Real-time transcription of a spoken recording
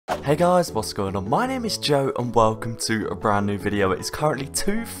Hey guys, what's going on? My name is Joe and welcome to a brand new video. It's currently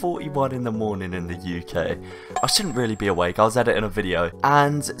 2:41 in the morning in the UK. I shouldn't really be awake, I was editing a video,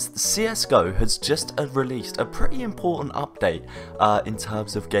 and CSGO has just released a pretty important update in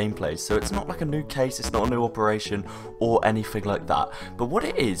terms of gameplay. So it's not like a new case, it's not a new operation or anything like that. But what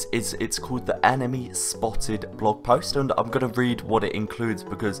it is it's called the Enemy Spotted blog post, and I'm going to read what it includes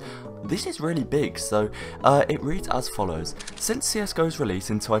because this is really big. So it reads as follows. Since CSGO's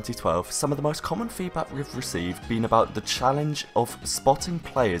release in 2012, some of the most common feedback we've received been about the challenge of spotting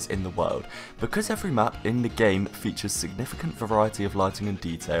players in the world. Because every map in the game features significant variety of lighting and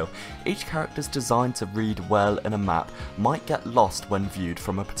detail, each character's design to read well in a map might get lost when viewed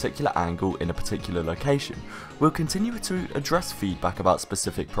from a particular angle in a particular location. We'll continue to address feedback about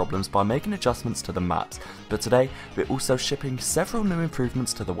specific problems by making adjustments to the maps, but today we're also shipping several new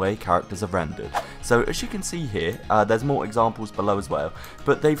improvements to the way characters are rendered. So as you can see here, there's more examples below as well,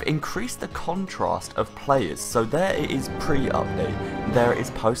 but they've increased the contrast of players. So there it is pre-update, there it is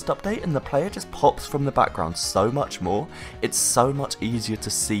post-update, and the player just pops from the background so much more. It's so much easier to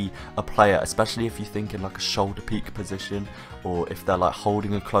see a player, especially if you think in like a shoulder peek position, or if they're like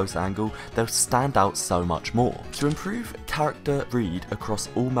holding a close angle, they'll stand out so much more. To improve character read across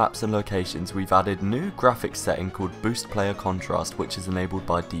all maps and locations, we've added new graphics setting called Boost Player Contrast, which is enabled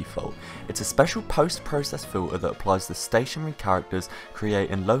by default. It's a special post-process filter that applies to stationary characters,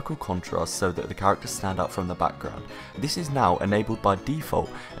 creating local contrast so that the characters stand out from the background. This is now enabled by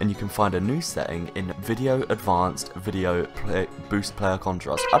default, and you can find a new setting in Video Advanced Boost Player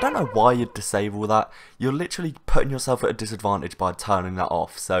Contrast. I don't know why you'd disable that. You're literally putting yourself at a disadvantage by turning that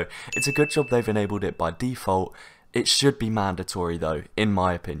off, so it's a good job they've enabled it by default. It should be mandatory though, in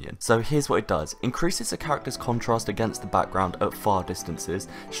my opinion. So here's what it does. Increases a character's contrast against the background at far distances,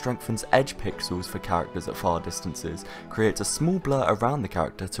 strengthens edge pixels for characters at far distances, creates a small blur around the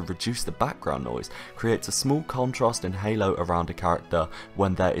character to reduce the background noise, creates a small contrast and halo around a character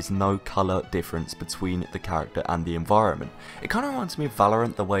when there is no colour difference between the character and the environment. It kind of reminds me of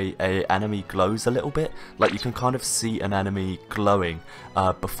Valorant, the way an enemy glows a little bit, like you can kind of see an enemy glowing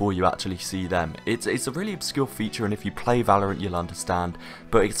before you actually see them. It's a really obscure feature, and if you play Valorant you'll understand,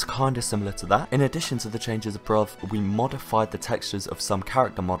 but it's kind of similar to that. In addition to the changes above, we modified the textures of some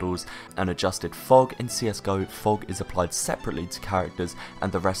character models and adjusted fog. In CSGO, fog is applied separately to characters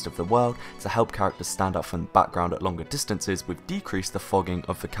and the rest of the world to help characters stand out from the background at longer distances. We've decreased the fogging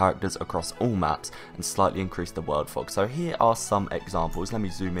of the characters across all maps and slightly increased the world fog. So here are some examples. Let me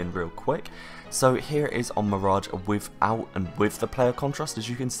zoom in real quick. So here it is on Mirage without and with the player contrast. As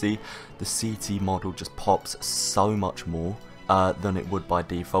you can see, the CT model just pops so much more than it would by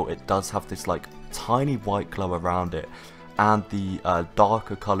default. It does have this like tiny white glow around it, and the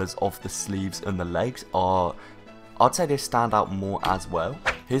darker colours of the sleeves and the legs are, I'd say they stand out more as well.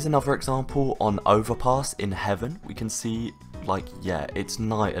 Here's another example on Overpass in Heaven. We can see, like, yeah, it's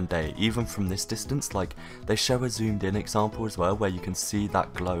night and day, even from this distance. Like, they show a zoomed in example as well where you can see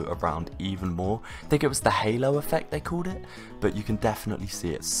that glow around even more. I think it was the halo effect they called it, but you can definitely see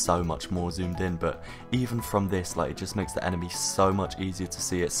it so much more zoomed in. But even from this, like, it just makes the enemy so much easier to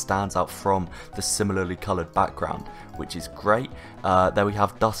see. It stands out from the similarly coloured background, which is great. There we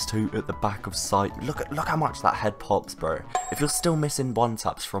have Dust 2 at the back of sight. Look how much that head pops, bro. If you're still missing one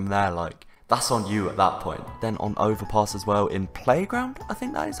taps from there, like, that's on you at that point. Then on Overpass as well, in Playground, I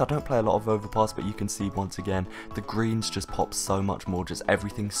think that is. I don't play a lot of Overpass, but you can see once again, the greens just pop so much more, just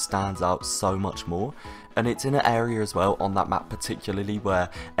everything stands out so much more. And it's in an area as well on that map particularly where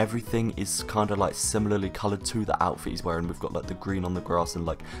everything is kind of like similarly coloured to the outfit he's wearing. We've got like the green on the grass and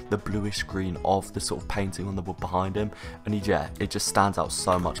like the bluish green of the sort of painting on the wood behind him, and yeah, it just stands out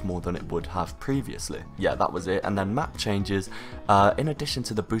so much more than it would have previously. Yeah, that was it. And then map changes. In addition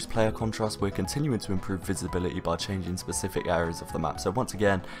to the boost player contrast, we're continuing to improve visibility by changing specific areas of the map. So once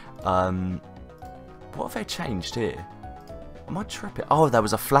again, what have they changed here? Am I tripping? Oh, there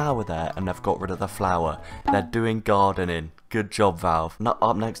was a flower there and they've got rid of the flower. They're doing gardening. Good job, Valve.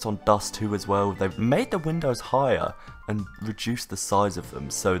 Up next on Dust 2 as well, they've made the windows higher and reduced the size of them,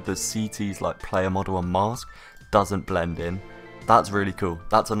 so the CT's like player model and mask doesn't blend in. That's really cool.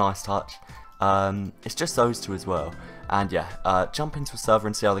 That's a nice touch. It's just those two as well. And yeah, jump into a server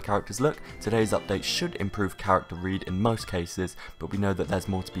and see how the characters look. Today's update should improve character read in most cases, but we know that there's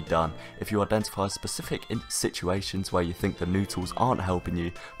more to be done. If you identify specific situations where you think the new tools aren't helping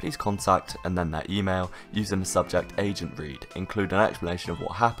you, please contact and then their email using the subject Agent Read. Include an explanation of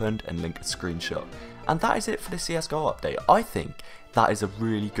what happened and link a screenshot. And that is it for the CSGO update. I think that is a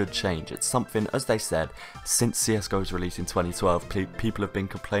really good change. It's something, as they said, since CSGO was released in 2012, people have been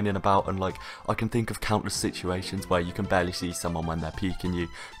complaining about, and like, I can think of countless situations where you can barely see someone when they're peeking you,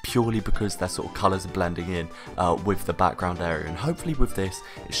 purely because their sort of colours are blending in with the background area, and hopefully with this,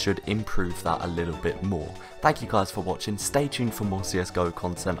 it should improve that a little bit more. Thank you guys for watching. Stay tuned for more CSGO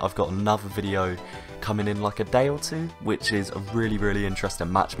content. I've got another video coming in like a day or two, which is a really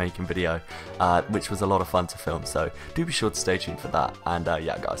interesting matchmaking video, which was a lot of fun to film, so do be sure to stay tuned for that. And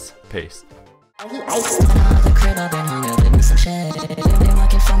yeah guys, peace. I've been hung up with some shit. Been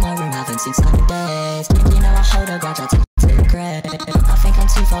working from my room, haven't seen sunny days. You know I hold a grudge, I take it to the grave. I think I'm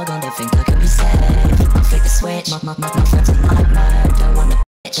too far gone to think I can be safe. I'll flick the switch, my friends are nightmare. Don't want to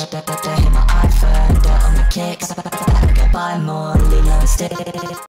bitch, hit my iPhone. Dirt on the kicks, gotta buy more, Lilo and Stick.